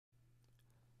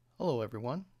Hello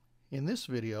everyone. In this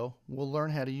video, we'll learn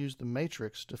how to use the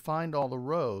matrix to find all the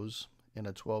rows in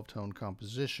a 12-tone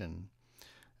composition.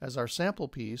 As our sample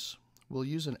piece, we'll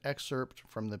use an excerpt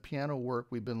from the piano work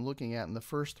we've been looking at in the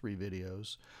first three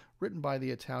videos, written by the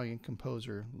Italian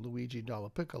composer Luigi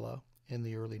Dallapiccola in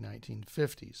the early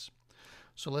 1950s.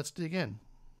 So let's dig in.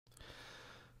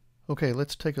 Okay,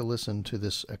 let's take a listen to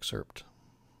this excerpt.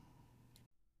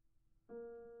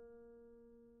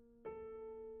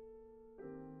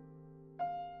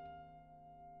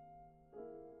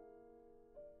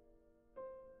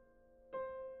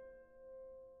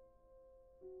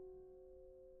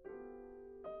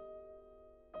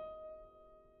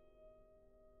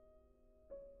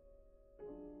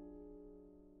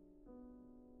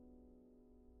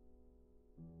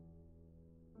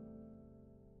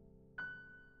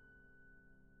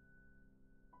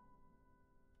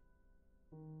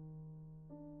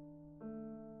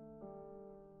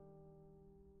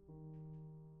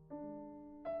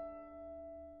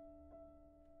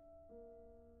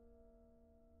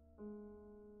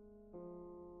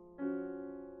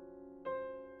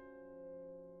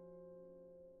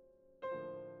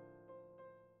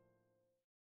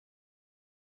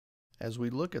 As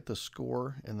we look at the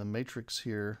score and the matrix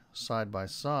here side by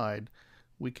side,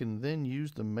 we can then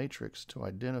use the matrix to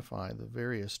identify the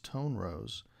various tone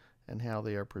rows and how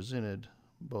they are presented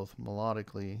both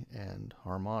melodically and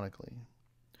harmonically.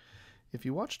 If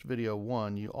you watched video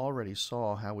 1, you already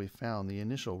saw how we found the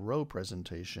initial row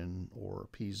presentation, or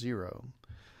P0.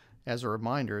 As a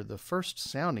reminder, the first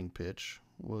sounding pitch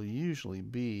will usually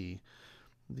be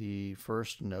the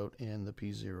first note in the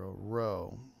P0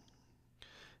 row.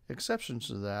 Exceptions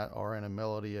to that are in a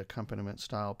melody accompaniment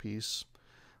style piece.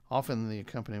 Often the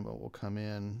accompaniment will come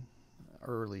in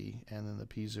early and then the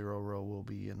P0 row will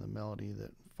be in the melody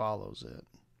that follows it.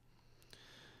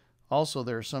 Also,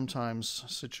 there are sometimes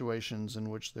situations in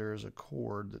which there is a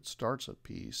chord that starts a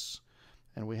piece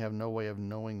and we have no way of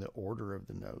knowing the order of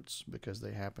the notes because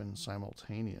they happen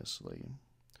simultaneously.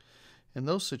 In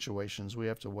those situations, we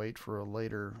have to wait for a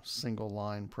later single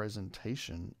line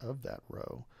presentation of that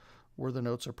row, where the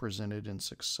notes are presented in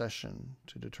succession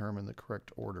to determine the correct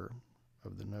order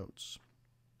of the notes.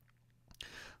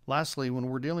 Lastly, when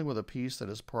we're dealing with a piece that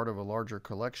is part of a larger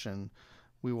collection,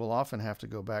 we will often have to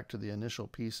go back to the initial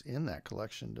piece in that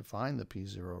collection to find the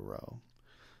P0 row.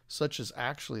 Such is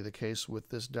actually the case with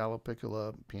this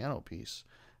Dallapiccola piano piece,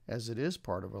 as it is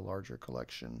part of a larger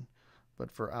collection,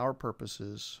 but for our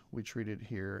purposes, we treat it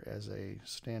here as a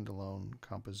standalone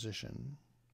composition.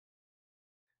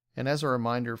 And as a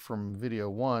reminder from video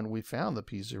 1, we found the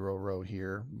P0 row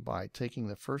here by taking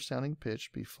the first sounding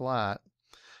pitch, B flat,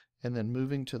 and then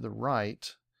moving to the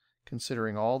right,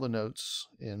 considering all the notes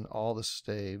in all the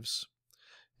staves,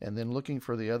 and then looking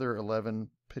for the other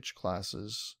 11 pitch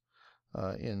classes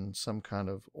in some kind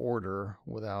of order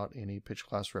without any pitch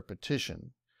class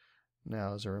repetition.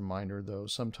 Now, as a reminder, though,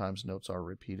 sometimes notes are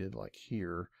repeated like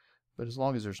here, but as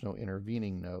long as there's no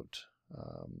intervening note,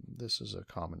 this is a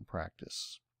common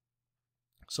practice.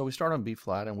 So we start on B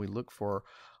flat and we look for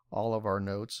all of our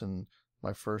notes, and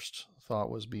my first thought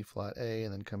was B flat A,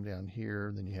 and then come down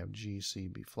here, then you have G, C,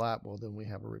 B flat. Well, then we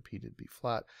have a repeated B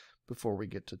flat before we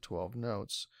get to 12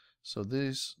 notes. So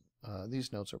these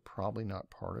notes are probably not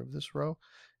part of this row,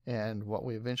 and what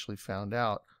we eventually found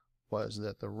out was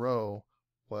that the row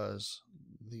was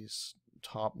these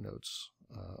top notes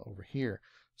over here.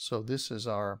 So this is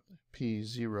our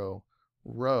P0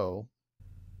 row.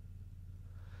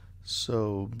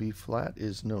 So B flat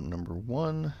is note number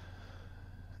 1,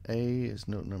 A is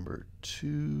note number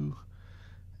 2,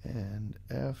 and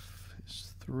F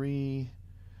is 3,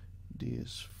 D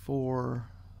is 4,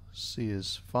 C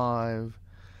is 5,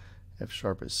 F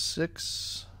sharp is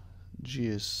 6, G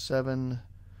is 7,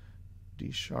 D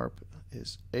sharp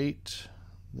is 8,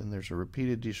 then there's a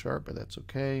repeated D sharp, but that's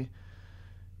okay,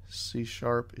 C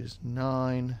sharp is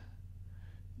 9,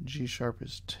 G sharp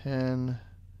is 10,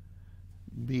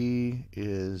 B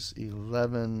is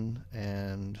 11,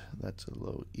 and that's a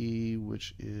low E,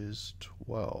 which is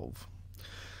 12.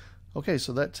 Okay,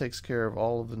 so that takes care of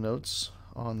all of the notes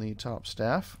on the top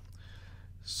staff.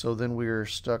 So then we're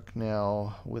stuck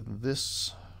now with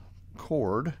this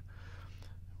chord,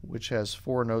 which has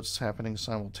 4 notes happening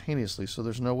simultaneously. So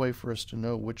there's no way for us to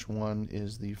know which one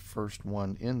is the first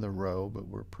one in the row, but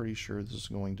we're pretty sure this is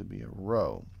going to be a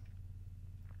row.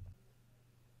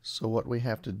 So what we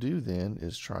have to do then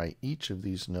is try each of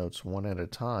these notes one at a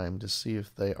time to see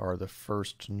if they are the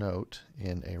first note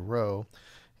in a row.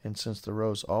 And since the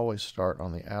rows always start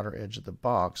on the outer edge of the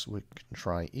box, we can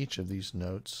try each of these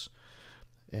notes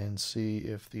and see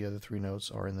if the other three notes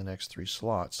are in the next three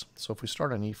slots. So if we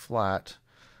start on E flat,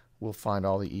 we'll find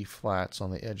all the E flats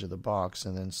on the edge of the box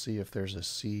and then see if there's a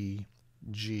C,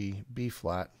 G, B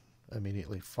flat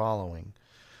immediately following.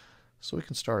 So we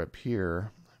can start up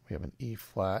here. We have an E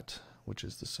flat, which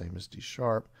is the same as D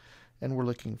sharp, and we're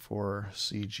looking for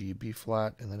C, G, B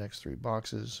flat in the next three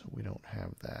boxes. We don't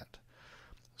have that.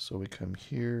 So we come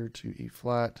here to E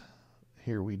flat.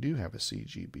 Here we do have a C,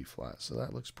 G, B flat, so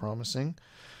that looks promising.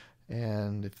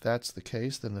 And if that's the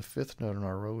case, then the fifth note in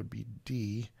our row would be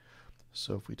D.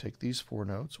 So if we take these four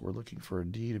notes, we're looking for a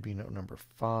D to be note number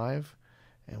 5,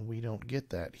 and we don't get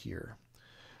that here.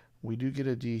 We do get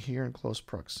a D here in close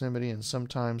proximity, and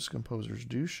sometimes composers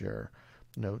do share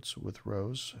notes with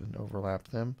rows and overlap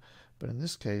them, but in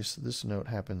this case, this note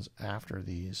happens after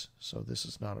these, so this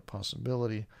is not a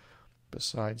possibility,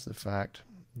 besides the fact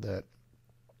that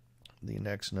the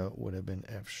next note would have been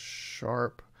F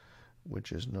sharp,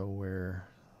 which is nowhere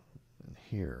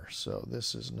here. So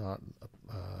this is not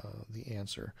the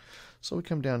answer. So we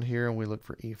come down here and we look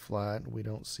for E flat. We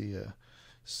don't see a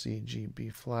C, G, B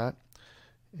flat.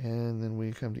 And then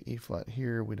we come to E flat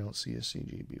here. We don't see a C,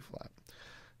 G, B flat.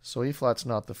 So E flat's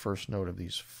not the first note of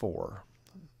these four.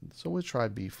 So we'll try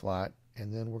B flat,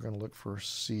 and then we're going to look for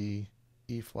C,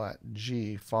 E flat,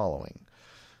 G following.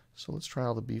 So let's try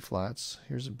all the B flats.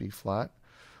 Here's a B flat.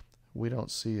 We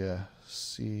don't see a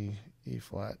C, E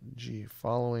flat, G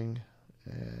following,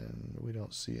 and we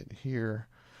don't see it here.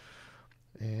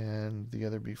 And the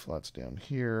other B flats down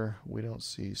here, we don't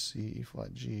see C, E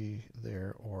flat, G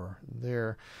there or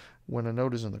there. When a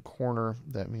note is in the corner,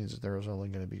 that means that there's only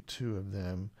going to be two of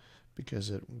them because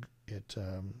it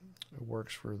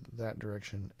works for that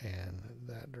direction and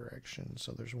that direction.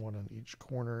 So there's one on each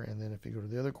corner, and then if you go to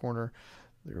the other corner,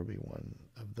 there will be one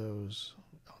of those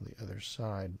on the other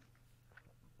side.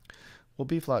 Well,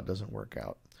 B flat doesn't work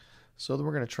out. So then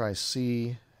we're going to try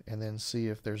C and then see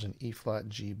if there's an E flat,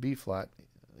 G, B flat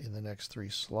in the next three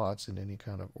slots in any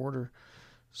kind of order.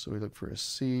 So we look for a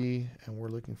C, and we're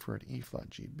looking for an E flat,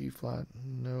 G, B flat.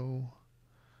 No.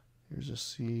 Here's a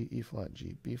C, E flat,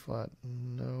 G, B flat.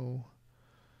 No.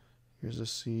 Here's a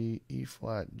C, E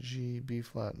flat, G, B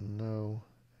flat. No.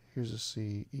 Here's a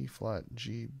C, E flat,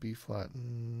 G, B flat.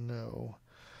 No.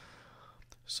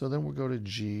 So then we'll go to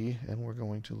G, and we're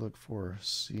going to look for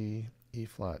C, E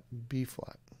flat, B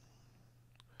flat.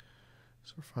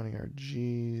 So we're finding our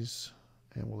G's,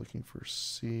 and we're looking for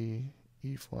C,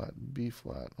 E flat, B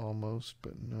flat, almost,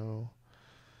 but no.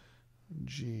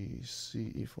 G,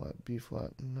 C, E flat, B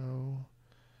flat, no.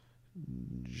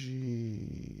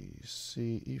 G,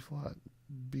 C, E flat,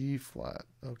 B flat.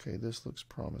 Okay, this looks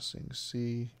promising.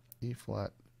 C, E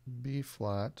flat, B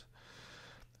flat.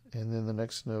 And then the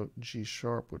next note, G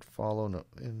sharp, would follow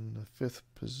in the fifth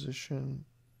position,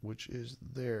 which is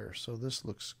there. So this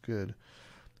looks good.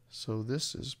 So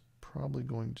this is probably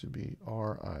going to be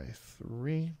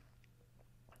RI3.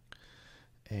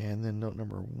 And then note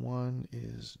number 1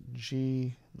 is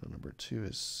G, note number 2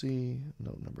 is C,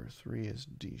 note number 3 is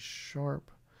D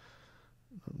sharp,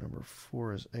 note number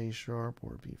 4 is A sharp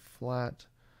or B flat,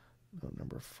 note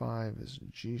number 5 is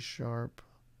G sharp,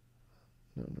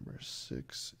 note number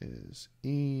 6 is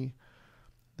E.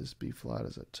 This B flat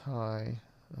is a tie,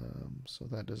 so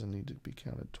that doesn't need to be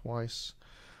counted twice.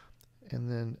 And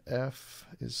then F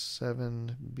is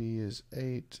 7, B is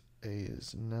 8, A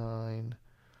is 9,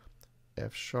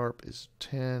 F sharp is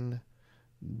 10,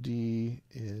 D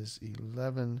is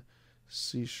 11,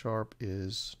 C sharp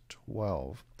is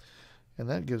 12. And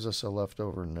that gives us a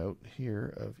leftover note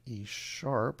here of E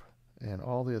sharp, and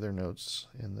all the other notes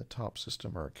in the top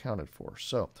system are accounted for.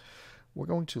 So we're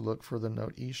going to look for the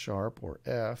note E sharp or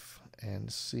F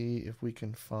and see if we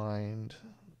can find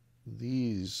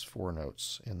these four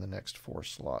notes in the next four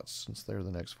slots, since they're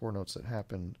the next four notes that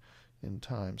happened in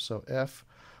time. So F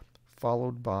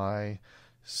followed by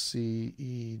C,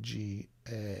 E, G,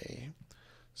 A.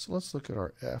 So let's look at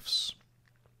our F's.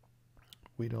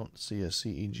 We don't see a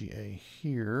C, E, G, A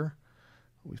here.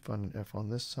 We find an F on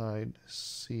this side.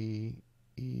 C,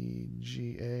 E,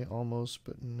 G, A almost,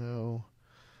 but no.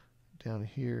 Down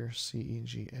here, C, E,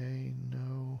 G, A,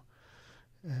 no.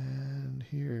 And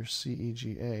here, C, E,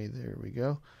 G, A, there we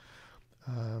go.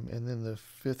 And then the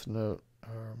fifth note,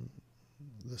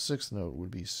 the sixth note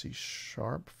would be C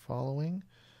sharp following.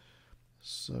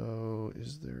 So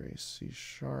is there a C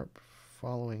sharp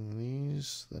following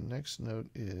these? The next note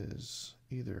is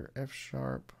either F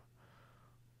sharp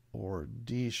or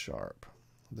D sharp.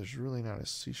 There's really not a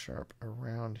C sharp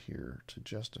around here to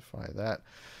justify that.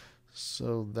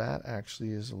 So that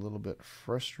actually is a little bit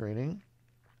frustrating.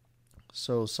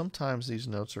 So sometimes these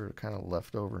notes are kind of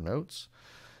leftover notes.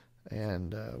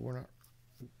 and we're not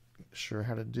sure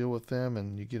how to deal with them,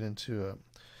 and you get into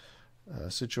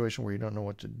a situation where you don't know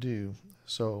what to do.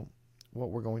 So what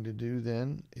we're going to do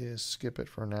then is skip it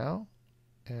for now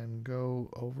and go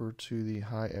over to the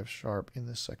high F sharp in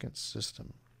the second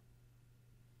system.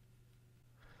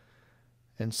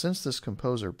 And since this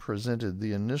composer presented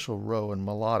the initial row in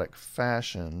melodic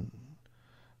fashion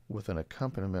with an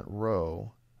accompaniment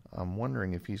row, I'm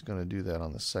wondering if he's going to do that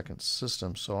on the second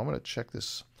system. So I'm going to check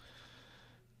this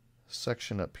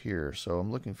section up here. So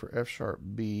I'm looking for F sharp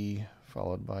B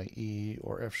followed by E,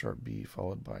 or F sharp B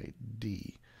followed by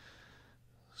D.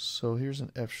 So here's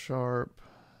an F sharp,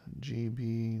 G,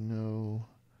 B, no,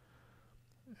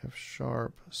 F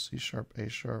sharp, C sharp, A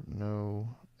sharp,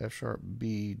 no, F sharp,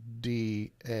 B,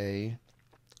 D, A,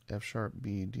 F sharp,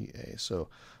 B, D, A. So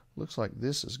looks like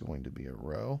this is going to be a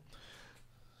row.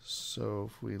 So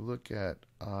if we look at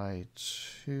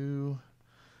I2,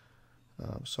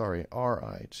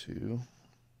 RI2,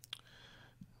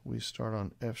 we start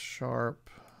on F sharp,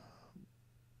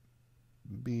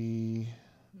 B,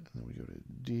 and then we go to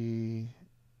D,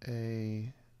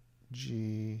 A,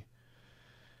 G,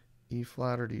 E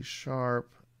flat or D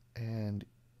sharp, and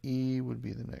E would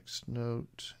be the next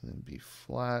note, and then B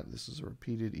flat. This is a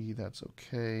repeated E, that's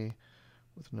okay,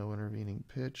 with no intervening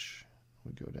pitch.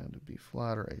 We go down to B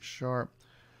flat or A sharp,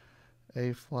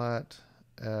 A flat,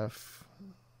 F,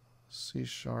 C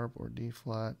sharp or D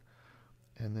flat,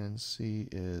 and then C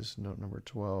is note number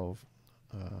 12,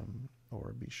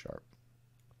 or B sharp.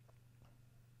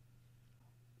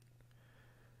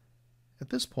 At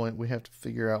this point, we have to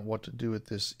figure out what to do with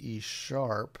this E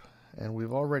sharp, and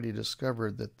we've already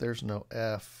discovered that there's no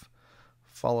F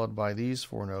followed by these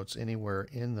four notes anywhere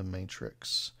in the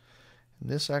matrix. And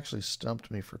this actually stumped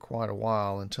me for quite a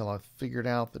while until I figured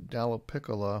out that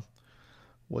Dallapiccola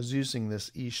was using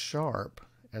this E sharp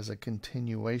as a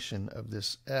continuation of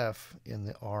this F in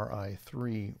the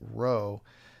RI3 row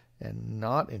and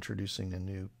not introducing a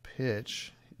new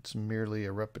pitch. It's merely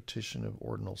a repetition of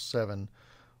ordinal 7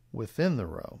 within the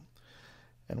row.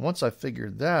 And once I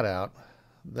figured that out,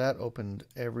 that opened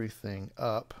everything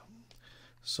up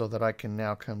so that I can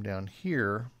now come down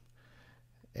here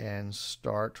and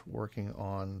start working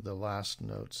on the last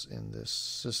notes in this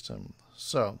system.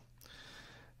 So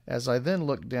as I then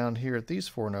look down here at these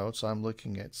four notes, I'm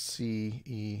looking at C,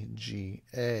 E, G,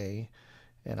 A,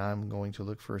 and I'm going to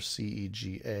look for C, E,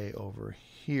 G, A over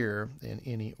here in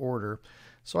any order.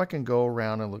 So I can go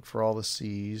around and look for all the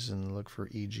C's and look for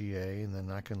E, G, A, and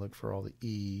then I can look for all the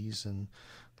E's and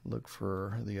look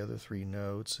for the other three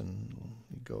notes, and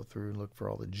go through and look for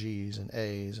all the G's and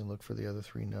A's and look for the other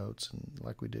three notes, and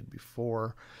like we did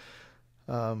before.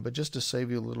 But just to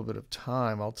save you a little bit of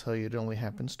time, I'll tell you it only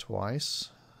happens twice.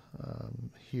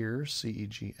 Here, C, E,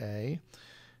 G, A,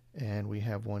 and we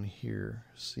have one here,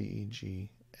 C, E, G,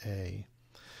 A.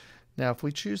 Now if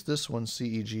we choose this one, C,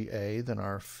 E, G, A, then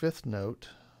our fifth note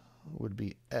would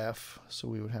be F, so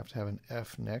we would have to have an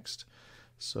F next.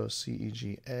 So C, E,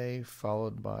 G, A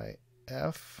followed by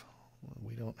F.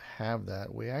 We don't have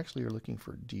that. We actually are looking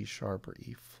for D sharp or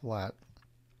E flat.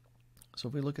 So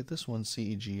if we look at this one, C,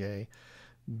 E, G, A,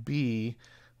 B,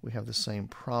 we have the same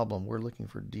problem. We're looking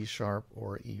for D sharp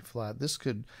or E flat. This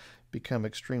could become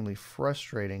extremely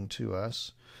frustrating to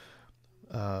us.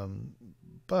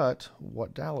 But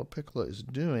what Dallapiccola is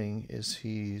doing is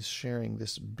he's sharing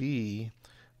this B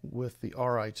with the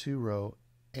RI2 row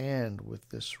and with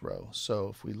this row. So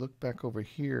if we look back over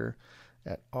here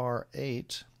at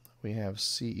R8, we have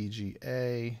C, E, G,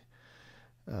 A,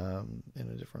 in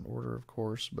a different order, of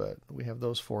course, but we have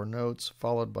those four notes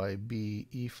followed by B,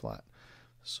 E flat.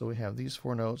 So we have these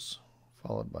four notes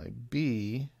followed by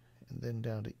B and then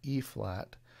down to E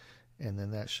flat, and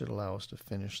then that should allow us to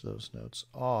finish those notes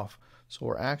off. So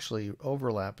we're actually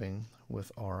overlapping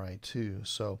with RI2.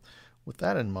 So with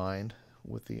that in mind,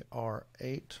 with the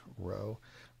R8 row,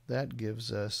 that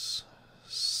gives us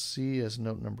C as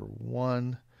note number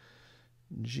 1,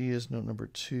 G is note number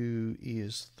 2, E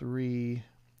is 3,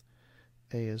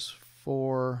 A is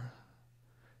 4,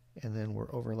 and then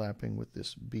we're overlapping with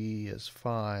this B as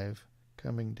 5,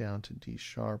 coming down to D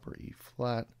sharp or E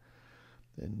flat,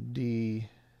 then D,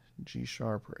 G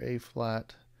sharp or A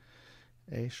flat,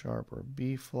 A sharp or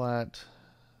B flat,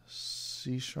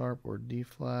 C sharp or D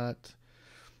flat,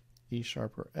 E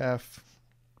sharp or F,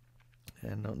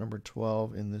 and note number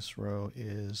 12 in this row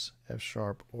is F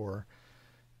sharp or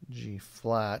G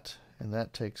flat, and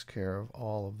that takes care of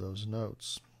all of those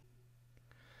notes.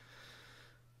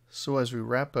 So as we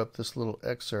wrap up this little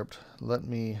excerpt, let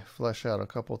me flesh out a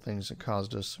couple things that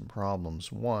caused us some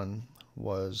problems. One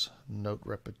was note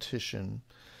repetition.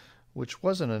 which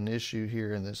wasn't an issue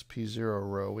here in this P0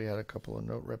 row. We had a couple of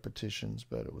note repetitions,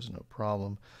 but it was no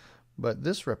problem. But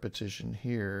this repetition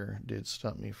here did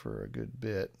stump me for a good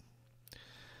bit.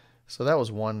 So that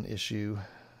was one issue.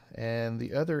 And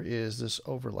the other is this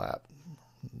overlap,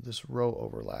 this row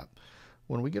overlap.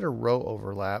 When we get a row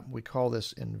overlap, we call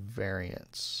this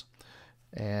invariance.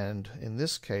 And in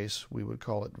this case, we would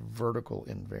call it vertical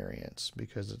invariance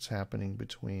because it's happening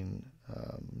between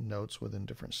notes within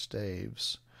different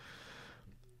staves.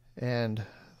 And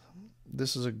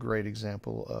this is a great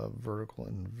example of vertical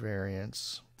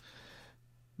invariance.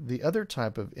 The other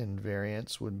type of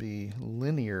invariance would be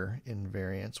linear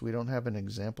invariance. We don't have an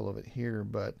example of it here,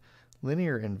 but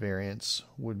linear invariance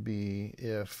would be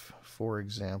if, for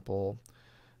example,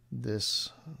 this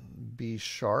B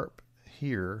sharp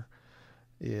here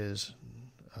is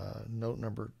note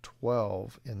number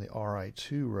 12 in the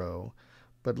RI2 row,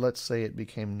 but let's say it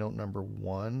became note number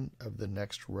 1 of the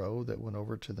next row that went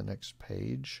over to the next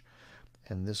page,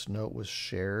 and this note was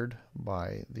shared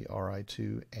by the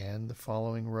RI2 and the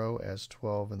following row as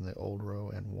 12 in the old row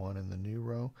and 1 in the new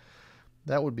row.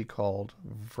 That would be called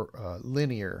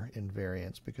linear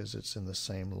invariance because it's in the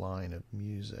same line of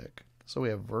music. So we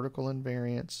have vertical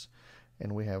invariance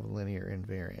and we have linear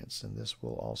invariance, and this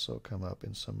will also come up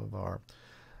in some of our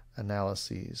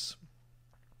analyses.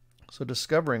 So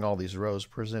discovering all these rows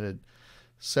presented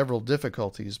several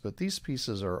difficulties, but these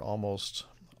pieces are almost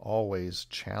always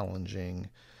challenging,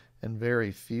 and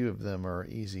very few of them are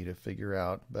easy to figure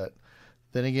out. But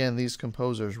then again, these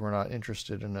composers were not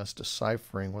interested in us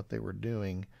deciphering what they were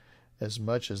doing as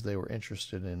much as they were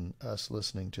interested in us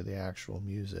listening to the actual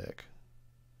music.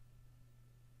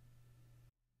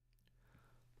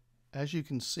 As you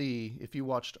can see, if you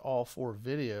watched all 4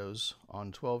 videos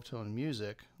on 12-tone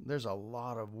music, there's a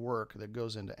lot of work that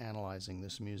goes into analyzing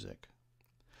this music.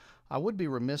 I would be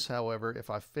remiss, however, if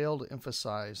I failed to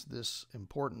emphasize this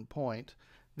important point.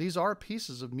 These are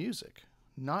pieces of music,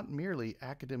 not merely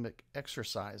academic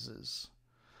exercises.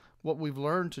 What we've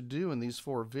learned to do in these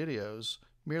 4 videos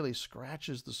merely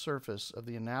scratches the surface of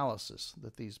the analysis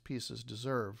that these pieces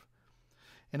deserve.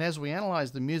 And as we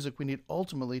analyze the music, we need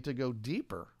ultimately to go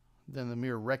deeper than the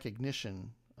mere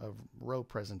recognition of row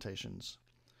presentations.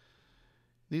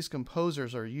 These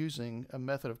composers are using a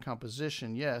method of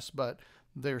composition, yes, but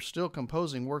they're still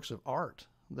composing works of art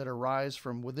that arise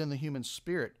from within the human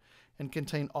spirit and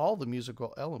contain all the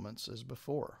musical elements as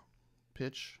before: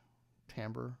 pitch,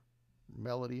 timbre,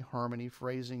 melody, harmony,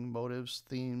 phrasing, motives,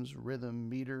 themes, rhythm,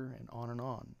 meter, and on and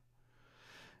on.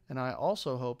 And I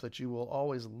also hope that you will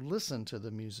always listen to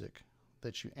the music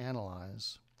that you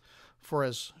analyze. For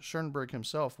as Schoenberg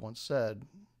himself once said,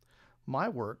 my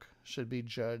work should be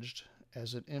judged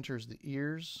as it enters the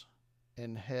ears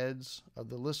and heads of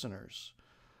the listeners,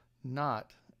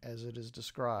 not as it is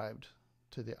described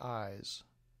to the eyes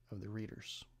of the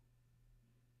readers.